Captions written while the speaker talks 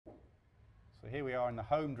So here we are in the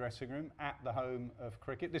home dressing room at the home of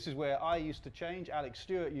cricket. This is where I used to change. Alex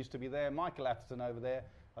Stewart used to be there, Michael Atherton over there.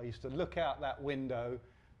 I used to look out that window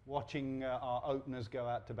watching our openers go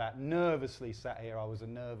out to bat. Nervously sat here. I was a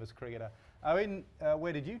nervous cricketer. Eoin,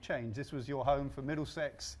 where did you change? This was your home for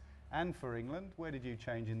Middlesex and for England. Where did you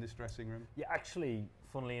change in this dressing room? Yeah, actually,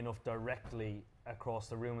 funnily enough, directly across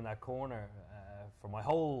the room in that corner. For my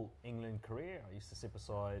whole England career, I used to sit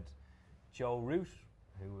beside Joe Root,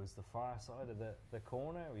 who was the far side of the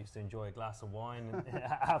corner. We used to enjoy a glass of wine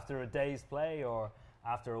after a day's play or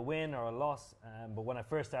after a win or a loss. But when I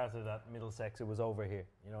first started at Middlesex, it was over here.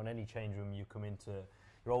 You know, in any change room you come into,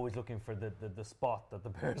 you're always looking for the spot that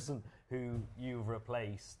the person who you've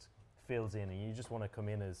replaced fills in, and you just want to come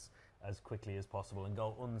in as quickly as possible and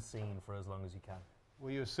go unseen for as long as you can. Were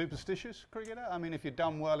you a superstitious cricketer? I mean, if you'd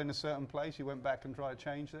done well in a certain place, you went back and tried to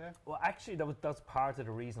change there? Well, actually, that's part of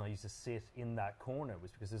the reason I used to sit in that corner, was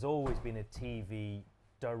because there's always been a TV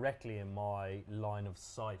directly in my line of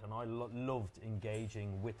sight, and I loved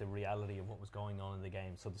engaging with the reality of what was going on in the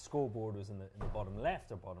game. So the scoreboard was in the bottom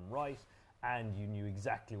left or bottom right, and you knew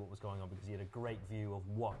exactly what was going on because you had a great view of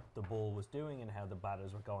what the ball was doing and how the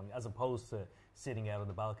batters were going, as opposed to sitting out on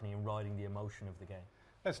the balcony and riding the emotion of the game.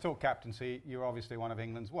 Let's talk captaincy. You're obviously one of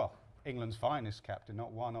England's finest captain,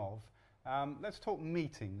 not one of. Let's talk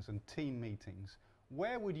meetings and team meetings.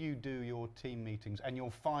 Where would you do your team meetings and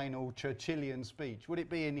your final Churchillian speech? Would it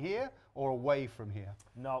be in here or away from here?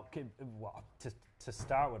 No, well, to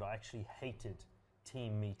start with, I actually hated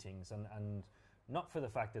team meetings, and not for the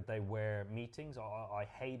fact that they were meetings. I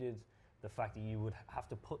hated the fact that you would have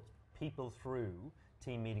to put people through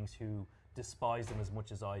team meetings who despised them as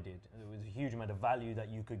much as I did. There was a huge amount of value that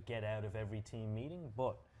you could get out of every team meeting,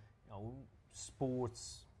 but you know,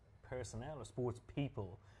 sports personnel or sports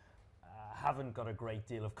people haven't got a great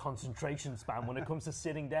deal of concentration span when it comes to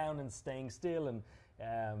sitting down and staying still and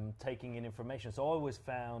taking in information. So I always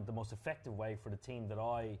found the most effective way for the team that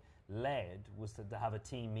I led was to have a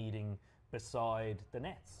team meeting beside the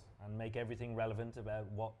nets and make everything relevant about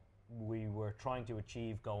what we were trying to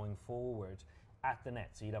achieve going forward at the net.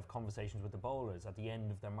 So you'd have conversations with the bowlers at the end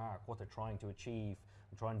of their mark, what they're trying to achieve,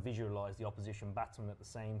 and try and visualise the opposition batsman at the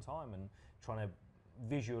same time, and trying to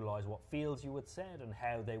visualise what fields you would set and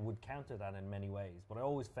how they would counter that in many ways. But I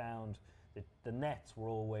always found that the nets were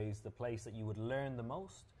always the place that you would learn the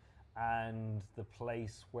most, and the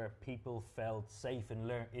place where people felt safe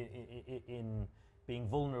in being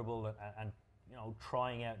vulnerable and you know,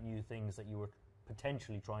 trying out new things that you were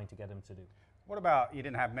potentially trying to get them to do. What about, you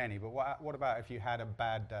didn't have many, but what about if you had a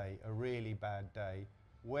bad day, a really bad day?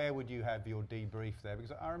 Where would you have your debrief there?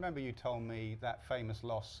 Because I remember you told me that famous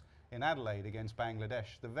loss in Adelaide against Bangladesh.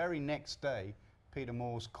 The very next day, Peter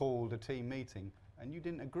Moores called a team meeting, and you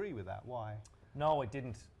didn't agree with that. Why? No, I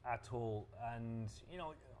didn't at all. And, you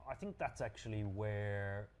know, I think that's actually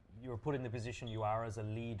where you're put in the position you are as a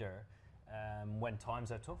leader when times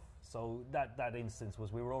are tough. So that instance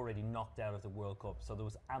was, we were already knocked out of the World Cup, so there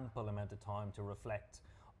was ample amount of time to reflect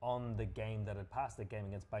on the game that had passed, the game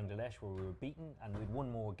against Bangladesh where we were beaten, and we'd one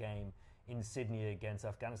more game in Sydney against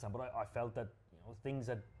Afghanistan. But I felt that, you know, things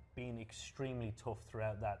had been extremely tough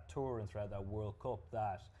throughout that tour and throughout that World Cup,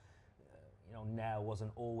 that you know, now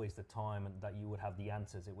wasn't always the time that you would have the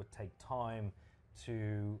answers. It would take time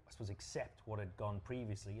to, I suppose, accept what had gone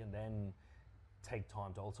previously, and then take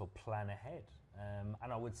time to also plan ahead.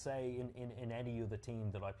 And I would say in any other team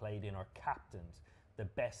that I played in or captained, the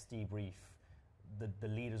best debrief, the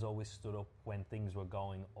leaders always stood up when things were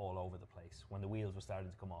going all over the place, when the wheels were starting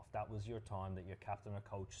to come off. That was your time that your captain or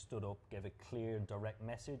coach stood up, gave a clear and direct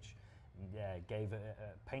message,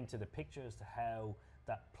 painted a picture as to how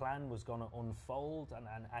that plan was going to unfold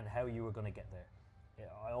and how you were going to get there.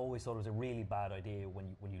 I always thought it was a really bad idea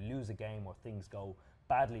when you lose a game or things go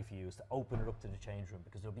badly for you, is to open it up to the change room,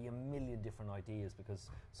 because there'll be a million different ideas, because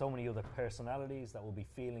so many other personalities that will be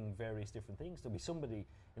feeling various different things. There'll be somebody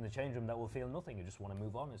in the change room that will feel nothing and just want to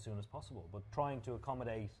move on as soon as possible. But trying to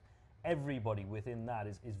accommodate everybody within that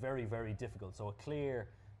is very, very difficult. So a clear,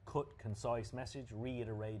 cut, concise message,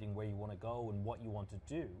 reiterating where you want to go and what you want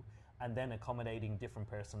to do, and then accommodating different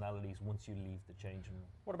personalities once you leave the changing room.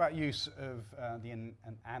 What about use of an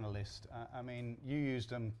analyst? I mean, you used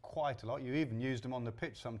them quite a lot. You even used them on the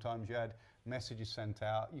pitch sometimes. You had messages sent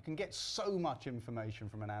out. You can get so much information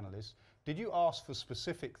from an analyst. Did you ask for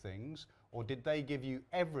specific things, or did they give you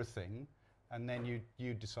everything and then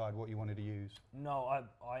you decide what you wanted to use? No,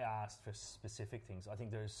 I asked for specific things. I think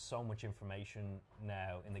there's so much information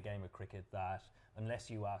now in the game of cricket that unless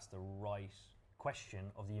you ask the right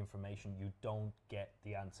question of the information, you don't get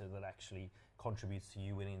the answer that actually contributes to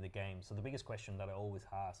you winning the game. So the biggest question that I always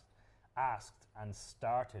asked asked and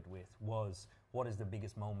started with was, what is the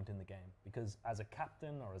biggest moment in the game? Because as a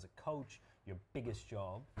captain or as a coach, your biggest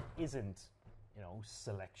job isn't,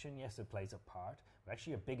 selection. Yes, it plays a part, but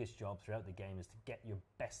actually your biggest job throughout the game is to get your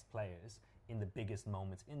best players in the biggest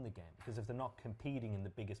moments in the game. Because if they're not competing in the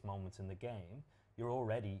biggest moments in the game, you're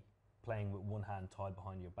already playing with one hand tied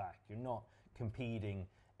behind your back. You're not competing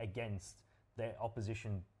against the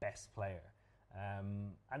opposition best player.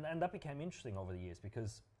 And that became interesting over the years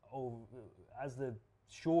because as the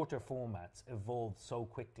shorter formats evolved so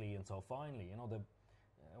quickly and so finely,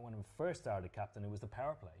 when we first started captain, it was the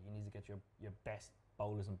power play. You need to get your best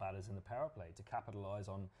bowlers and batters in the power play to capitalise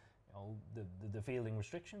on the fielding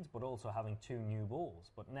restrictions, but also having 2 new balls.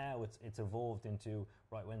 But now it's evolved into,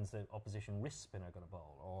 right, when's the opposition wrist spinner going to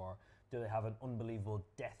bowl? Or do they have an unbelievable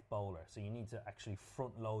death bowler? So you need to actually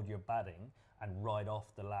front load your batting and ride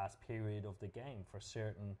off the last period of the game for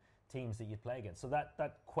certain teams that you play against. So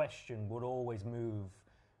that question would always move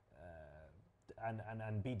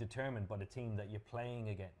and be determined by the team that you're playing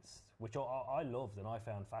against, which I loved and I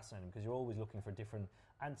found fascinating because you're always looking for different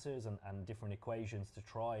answers and different equations to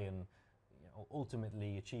try and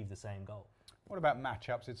ultimately achieve the same goal. What about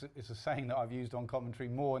matchups? It's a saying that I've used on commentary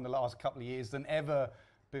more in the last couple of years than ever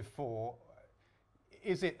before.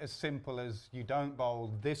 Is it as simple as you don't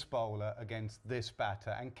bowl this bowler against this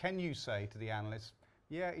batter? And can you say to the analysts,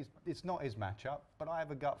 yeah, it's not his matchup, but I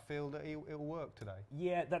have a gut feel that it'll work today?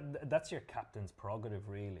 Yeah, that's your captain's prerogative,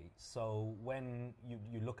 really. So when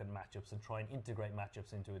you look at matchups and try and integrate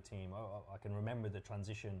matchups into a team, I can remember the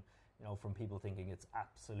transition, from people thinking it's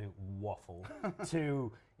absolute waffle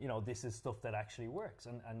to, this is stuff that actually works.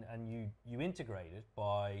 And you integrate it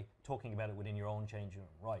by talking about it within your own changing room.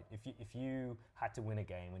 Right, if you had to win a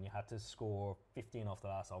game and you had to score 15 off the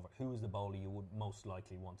last over, who's the bowler you would most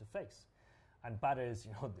likely want to face? And batters,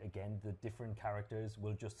 again, the different characters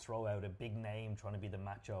will just throw out a big name trying to be the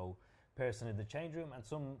macho person in the change room, and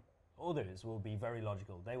some others will be very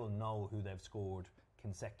logical. They will know who they've scored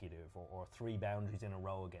consecutive or 3 boundaries in a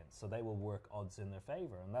row against, so they will work odds in their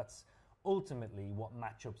favour, and that's ultimately what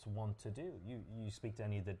matchups want to do. You speak to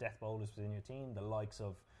any of the death bowlers within your team, the likes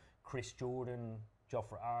of Chris Jordan,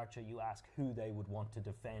 Jofra Archer, you ask who they would want to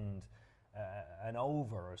defend an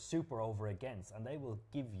over or super over against, and they will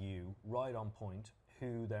give you right on point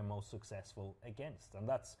who they're most successful against, and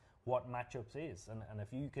that's what matchups is. And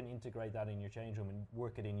if you can integrate that in your change room and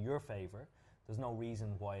work it in your favour, there's no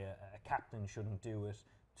reason why a captain shouldn't do it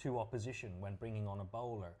to opposition when bringing on a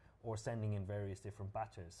bowler or sending in various different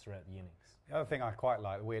batters throughout the innings. The other thing I quite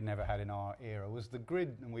like that we had never had in our era was the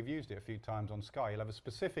grid, and we've used it a few times on Sky. You'll have a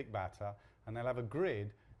specific batter and they'll have a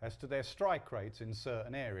grid as to their strike rates in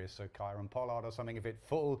certain areas. So Kyron Pollard or something, if it's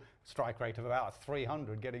full strike rate of about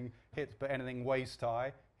 300 getting hits, but anything waist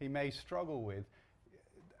high, he may struggle with.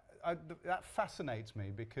 That fascinates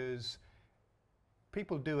me because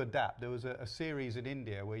people do adapt. There was a series in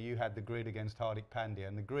India where you had the grid against Hardik Pandya,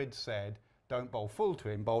 and the grid said, don't bowl full to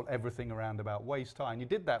him, bowl everything around about waist high. And you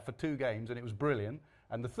did that for 2 games, and it was brilliant.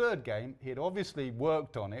 And the 3rd game, he had obviously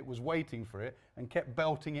worked on it, was waiting for it, and kept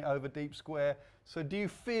belting it over deep square. So do you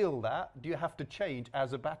feel that? Do you have to change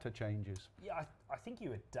as a batter changes? Yeah, I think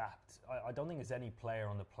you adapt. I don't think there's any player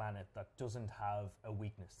on the planet that doesn't have a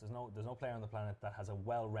weakness. There's no player on the planet that has a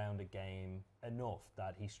well-rounded game enough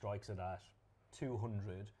that he strikes it at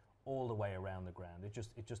 200 all the way around the ground. It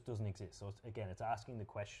just doesn't exist. So it's asking the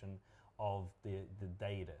question of the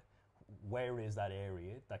data. Where is that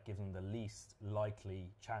area that gives him the least likely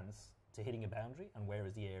chance to hitting a boundary, and where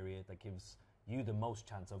is the area that gives you the most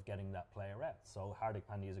chance of getting that player out? So Hardik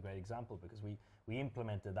Pandya is a great example because we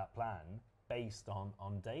implemented that plan based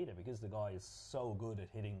on data. Because the guy is so good at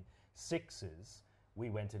hitting sixes, we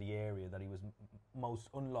went to the area that he was most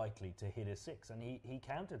unlikely to hit a 6, and he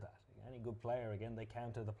countered that. Any good player, again, they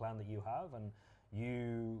counter the plan that you have, and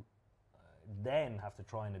you then have to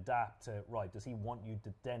try and adapt to, right, does he want you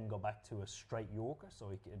to then go back to a straight Yorker so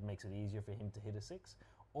it makes it easier for him to hit a 6?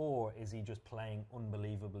 Or is he just playing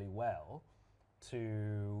unbelievably well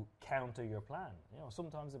to counter your plan?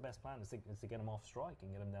 Sometimes the best plan is to get him off strike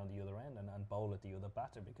and get him down the other end and bowl at the other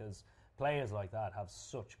batter, because players like that have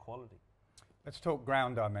such quality. Let's talk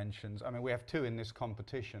ground dimensions. I mean, we have 2 in this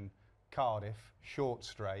competition. Cardiff, short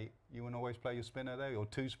straight. You wouldn't always play your spinner there, or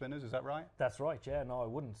 2 spinners, is that right? That's right, yeah, no, I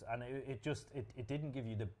wouldn't. And it didn't give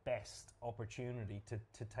you the best opportunity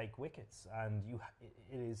to take wickets. And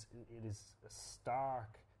it is a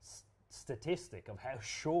stark statistic of how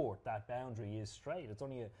short that boundary is straight. It's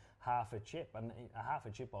only a half a chip, and a half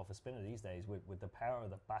a chip off a spinner these days with the power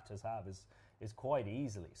that batters have is quite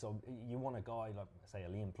easily. So you want a guy like, say, a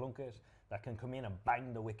Liam Plunkett that can come in and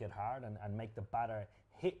bang the wicket hard and make the batter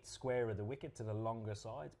hit square of the wicket to the longer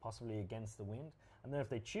side, possibly against the wind. And then if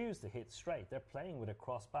they choose to hit straight, they're playing with a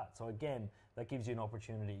cross bat. So again, that gives you an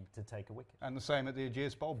opportunity to take a wicket. And the same at the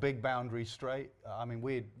Ageas Bowl, big boundary straight. I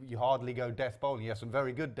mean, you hardly go death bowling. You have some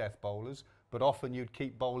very good death bowlers, but often you'd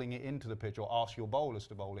keep bowling it into the pitch or ask your bowlers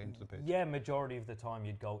to bowl it into the pitch. Yeah, majority of the time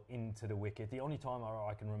you'd go into the wicket. The only time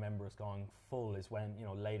I can remember us going full is when,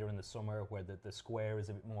 later in the summer where the square is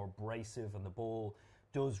a bit more abrasive and the ball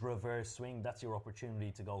does reverse swing. That's your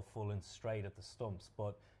opportunity to go full and straight at the stumps.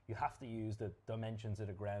 But you have to use the dimensions of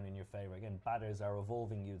the ground in your favour. Again, batters are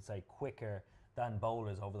evolving, you'd say, quicker than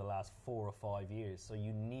bowlers over the last 4 or 5 years. So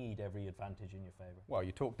you need every advantage in your favour. Well,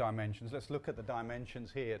 you talk dimensions. Let's look at the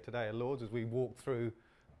dimensions here today at Lords as we walk through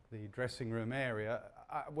the dressing room area.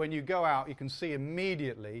 When you go out, you can see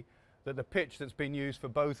immediately that the pitch that's been used for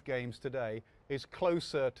both games today is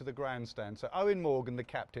closer to the grandstand. So Eoin Morgan, the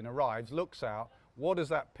captain, arrives, looks out. What does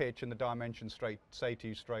that pitch and the dimension say to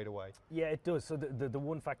you straight away? Yeah, it does. So the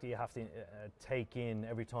one factor you have to take in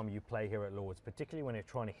every time you play here at Lords, particularly when you're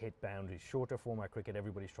trying to hit boundaries, shorter format cricket,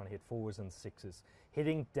 everybody's trying to hit 4s and 6s.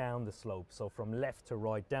 Hitting down the slope, so from left to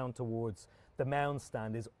right, down towards the mound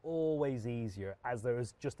stand is always easier, as there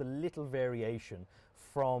is just a little variation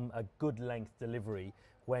from a good length delivery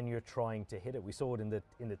when you're trying to hit it. We saw it in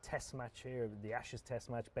the test match here, the Ashes test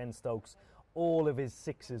match. Ben Stokes, all of his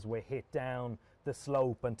 6s were hit down the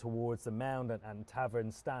slope and towards the mound and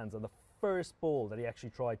tavern stands. And the first ball that he actually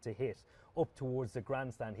tried to hit up towards the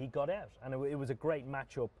grandstand, he got out. And it was a great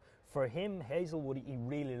matchup for him. Hazelwood, he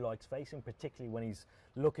really likes facing, particularly when he's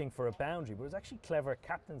looking for a boundary. But it was actually clever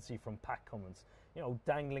captaincy from Pat Cummins,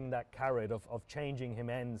 dangling that carrot of changing him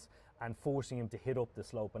ends and forcing him to hit up the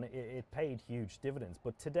slope. And it paid huge dividends.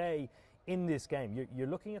 But today, in this game, you're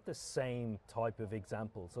looking at the same type of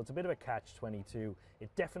example. So it's a bit of a catch-22.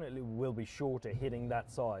 It definitely will be shorter hitting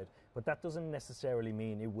that side, but that doesn't necessarily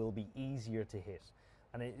mean it will be easier to hit.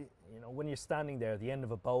 And when you're standing there at the end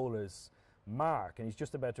of a bowler's mark and he's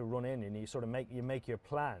just about to run in and you sort of make your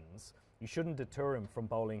plans, you shouldn't deter him from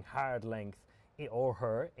bowling hard length or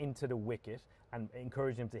her into the wicket and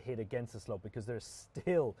encourage him to hit against the slope, because there's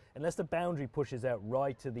still, unless the boundary pushes out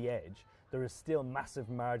right to the edge, there is still massive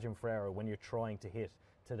margin for error when you're trying to hit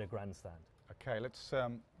to the grandstand. Okay, let's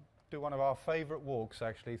do one of our favourite walks,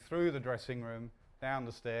 actually, through the dressing room, down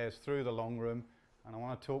the stairs, through the long room, and I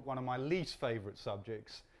want to talk one of my least favourite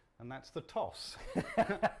subjects, and that's the toss,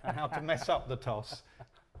 and how to mess up the toss.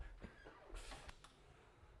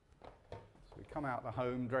 So we come out the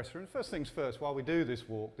home dressing room. First things first, while we do this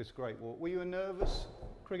walk, this great walk, were you a nervous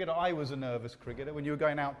cricketer? I was a nervous cricketer. When you were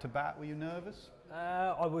going out to bat, were you nervous?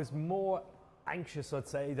 I was more anxious, I'd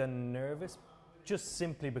say, than nervous, just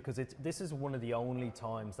simply because this is one of the only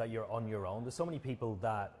times that you're on your own. There's so many people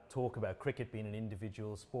that talk about cricket being an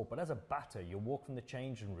individual sport, but as a batter, you walk from the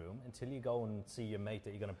changing room until you go and see your mate that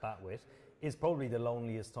you're going to bat with is probably the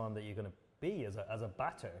loneliest time that you're going to be as a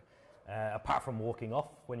batter. Apart from walking off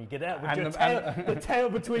when you get out with the tail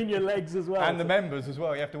between your legs as well. And the members as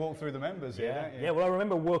well. You have to walk through the members here, don't you? Yeah, well, I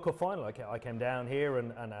remember World Cup final. I came down here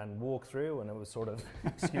and walked through, and it was sort of,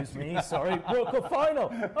 excuse me, sorry, World Cup final.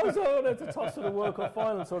 I was at the toss of the World Cup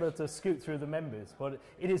final, sort of to scoot through the members. But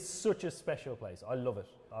it is such a special place. I love it.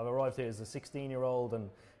 I've arrived here as a 16-year-old and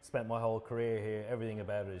spent my whole career here. Everything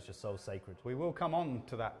about it is just so sacred. We will come on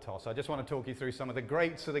to that toss. I just want to talk you through some of the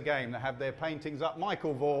greats of the game that have their paintings up.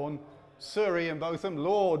 Michael Vaughan, Sir Ian Botham,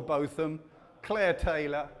 Lord Botham, Claire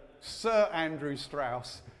Taylor, Sir Andrew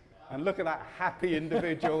Strauss, and look at that happy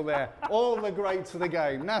individual there. All the greats of the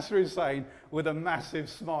game. Nasser Hussain with a massive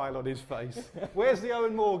smile on his face. Where's the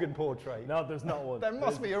Eoin Morgan portrait? No, there's not one. There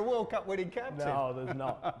must be a World Cup winning captain. No, there's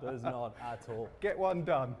not. There's not at all. Get one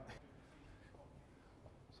done.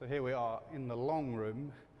 So here we are in the long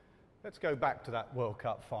room. Let's go back to that World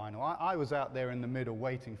Cup final. I was out there in the middle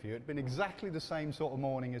waiting for you. It had been exactly the same sort of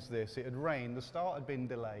morning as this. It had rained, the start had been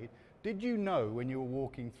delayed. Did you know when you were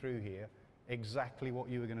walking through here exactly what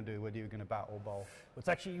you were going to do, whether you were going to bat or bowl? It's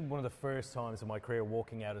actually one of the first times in my career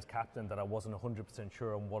walking out as captain that I wasn't 100%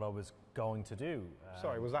 sure on what I was going to do.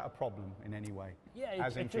 Sorry, was that a problem in any way? Yeah,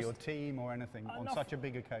 as in for your team or anything on such a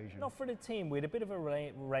big occasion? Not for the team. We had a bit of a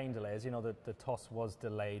rain delay. As you know, the toss was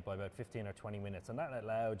delayed by about 15 or 20 minutes, and that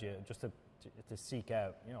allowed you just to seek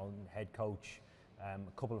out, head coach,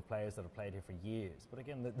 a couple of players that have played here for years. But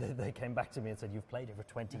again, they came back to me and said, "You've played here for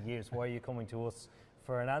 20 years. Why are you coming to us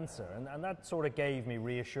for an answer?" And that sort of gave me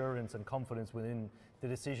reassurance and confidence within the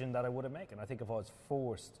decision that I would have made. And I think if I was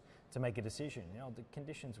forced to make a decision, the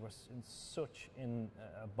conditions were in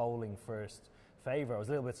a bowling first favour. I was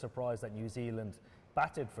a little bit surprised that New Zealand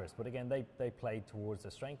batted first, but again, they played towards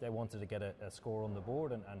their strength. They wanted to get a score on the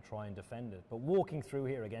board and try and defend it. But walking through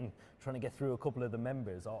here, again, trying to get through a couple of the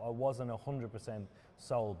members, I wasn't 100%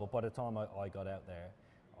 sold, but by the time I got out there,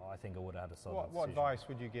 I think I would have had a solid What decision. advice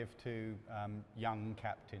would you give to young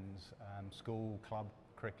captains, school, club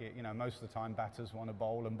cricket? You know, most of the time batters want to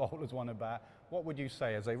bowl and bowlers want to bat. What would you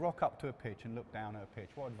say as they rock up to a pitch and look down at a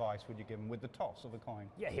pitch? What advice would you give them with the toss of a coin?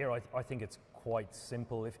 Yeah, here I think it's quite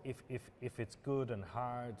simple. If it's good and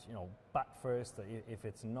hard, you know, bat first. If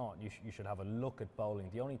it's not, you should have a look at bowling.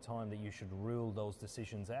 The only time that you should rule those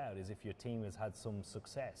decisions out is if your team has had some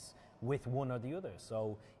success with one or the other.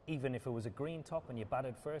 So even if it was a green top and you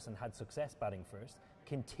batted first and had success batting first,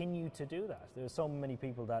 continue to do that. There's so many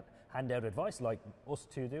people that hand out advice, like us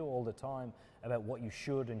two do all the time, about what you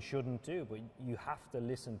should and shouldn't do, but you have to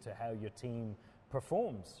listen to how your team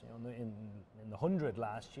performs. You know, in the 100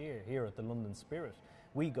 last year here at the London Spirit,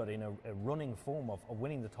 we got in a running form of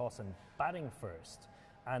winning the toss and batting first,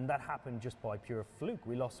 and that happened just by pure fluke.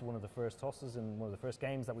 We lost one of the first tosses in one of the first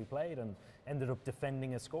games that we played and ended up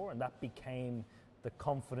defending a score, and that became the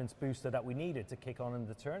confidence booster that we needed to kick on in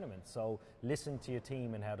the tournament. So listen to your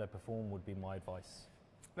team and how they perform would be my advice.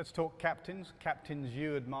 Let's talk captains. Captains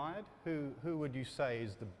you admired. Who would you say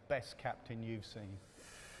is the best captain you've seen?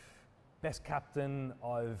 Best captain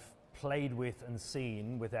I've played with and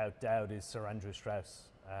seen, without doubt, is Sir Andrew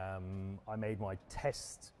Strauss. I made my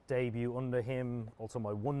Test debut under him, also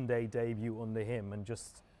my one-day debut under him, and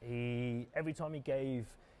just every time he gave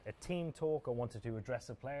a team talk or wanted to address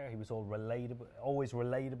a player, he was always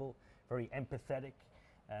relatable, very empathetic,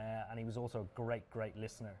 and he was also a great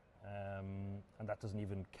listener. And that doesn't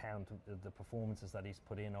even count the performances that he's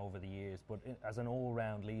put in over the years. But as an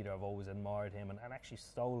all-round leader, I've always admired him and actually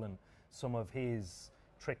stolen some of his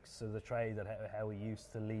tricks of the trade, that how he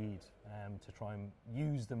used to lead, to try and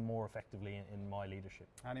use them more effectively in my leadership.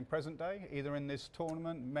 And in present day, either in this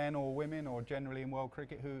tournament, men or women, or generally in world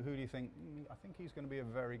cricket, who do you think? I think he's going to be a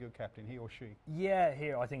very good captain, he or she. Yeah,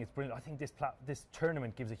 here I think it's brilliant. I think this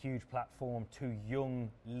tournament gives a huge platform to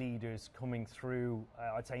young leaders coming through.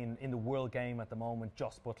 I'd say in the world game at the moment,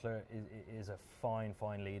 Jos Buttler is a fine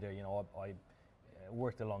leader. You know, I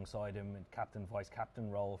worked alongside him in captain, vice-captain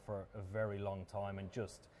role for a very long time, and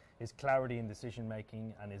just his clarity in decision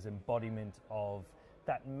making and his embodiment of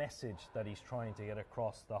that message that he's trying to get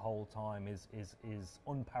across the whole time is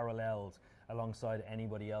unparalleled alongside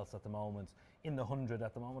anybody else at the moment. In the 100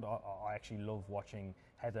 at the moment, I actually love watching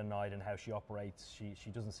Heather Knight and how she operates. She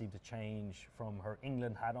doesn't seem to change from her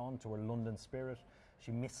England hat on to her London Spirit.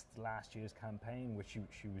 She missed last year's campaign, which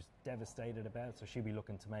she was devastated about, so she'll be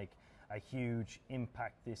looking to make a huge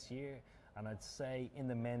impact this year. And I'd say in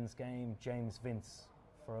the men's game, James Vince,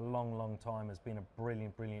 for a long time, has been a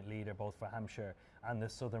brilliant leader, both for Hampshire and the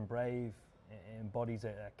Southern Brave. Embodies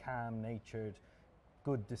a calm-natured,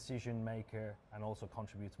 good decision maker, and also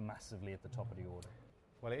contributes massively at the top of the order.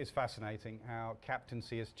 Well, it is fascinating how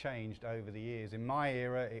captaincy has changed over the years. In my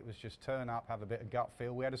era, it was just turn up, have a bit of gut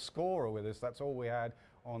feel. We had a scorer with us, that's all we had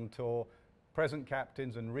on tour. Present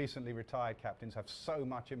captains and recently retired captains have so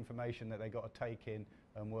much information that they've got to take in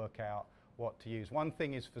and work out what to use. One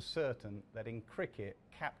thing is for certain, that in cricket,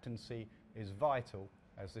 captaincy is vital,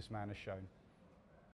 as this man has shown.